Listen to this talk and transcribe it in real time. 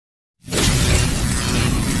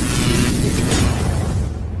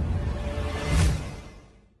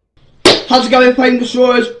How's it going, Playing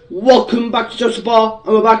Destroyers? Welcome back to Joseph Bar,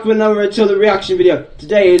 and we're back with another Itilda reaction video.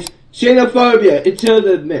 Today is Xenophobia,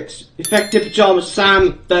 Itilda mix. Effective Pajama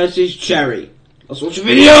Sam versus Cherry. Let's watch the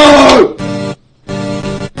video!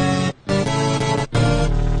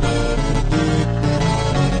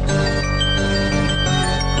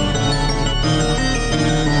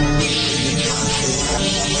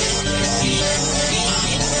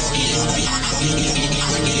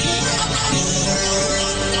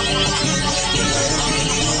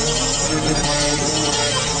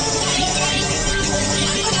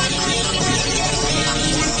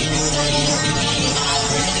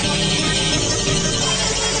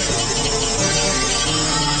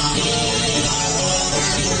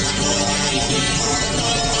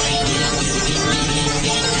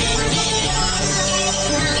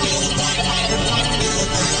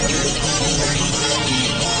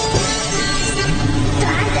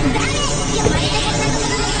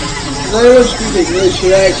 No one's speaking English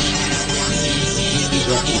today.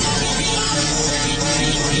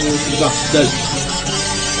 Bastard.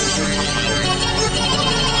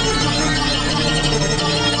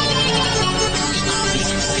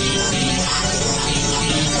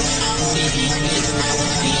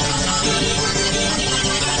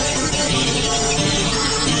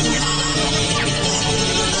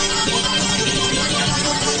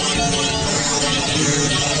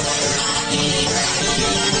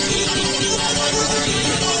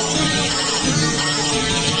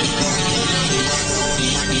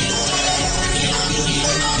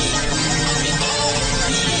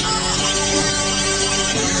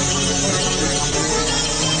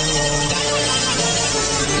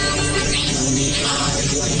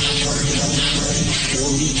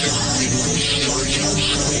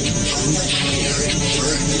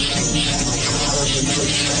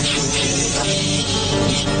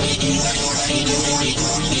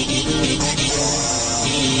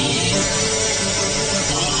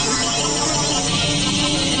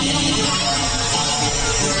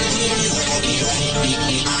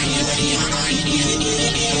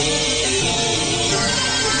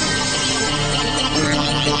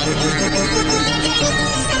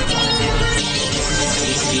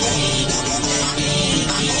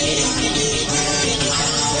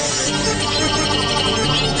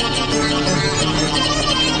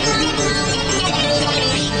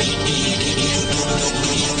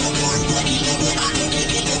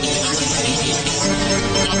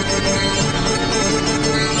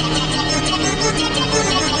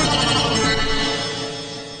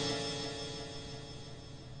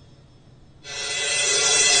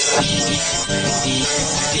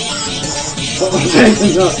 What was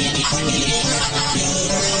that?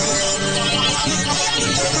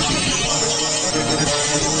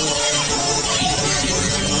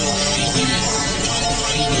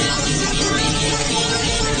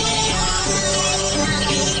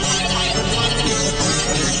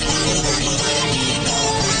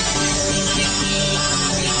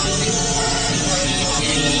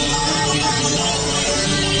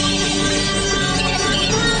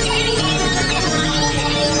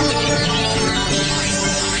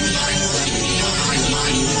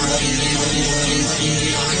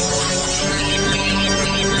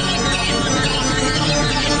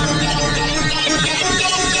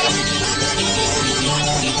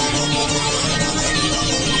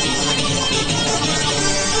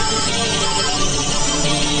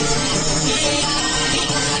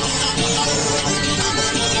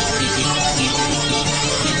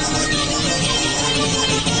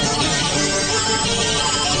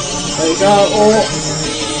 There you go, oh.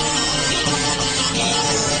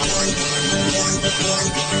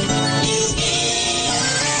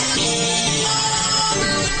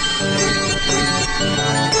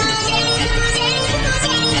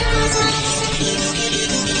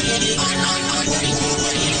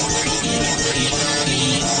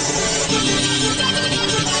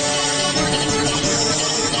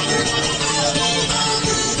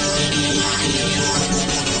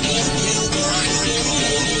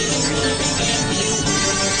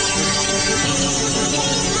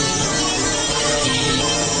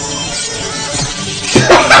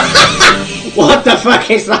 What the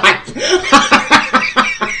fuck is that?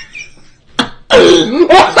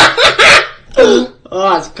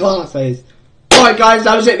 Oh, that's class. Alright guys,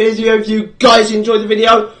 that was it for this video. If you guys enjoyed the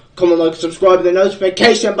video, comment, like, subscribe, with the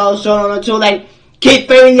notification bell on. Until then, keep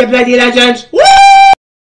being your bloody legends. Woo!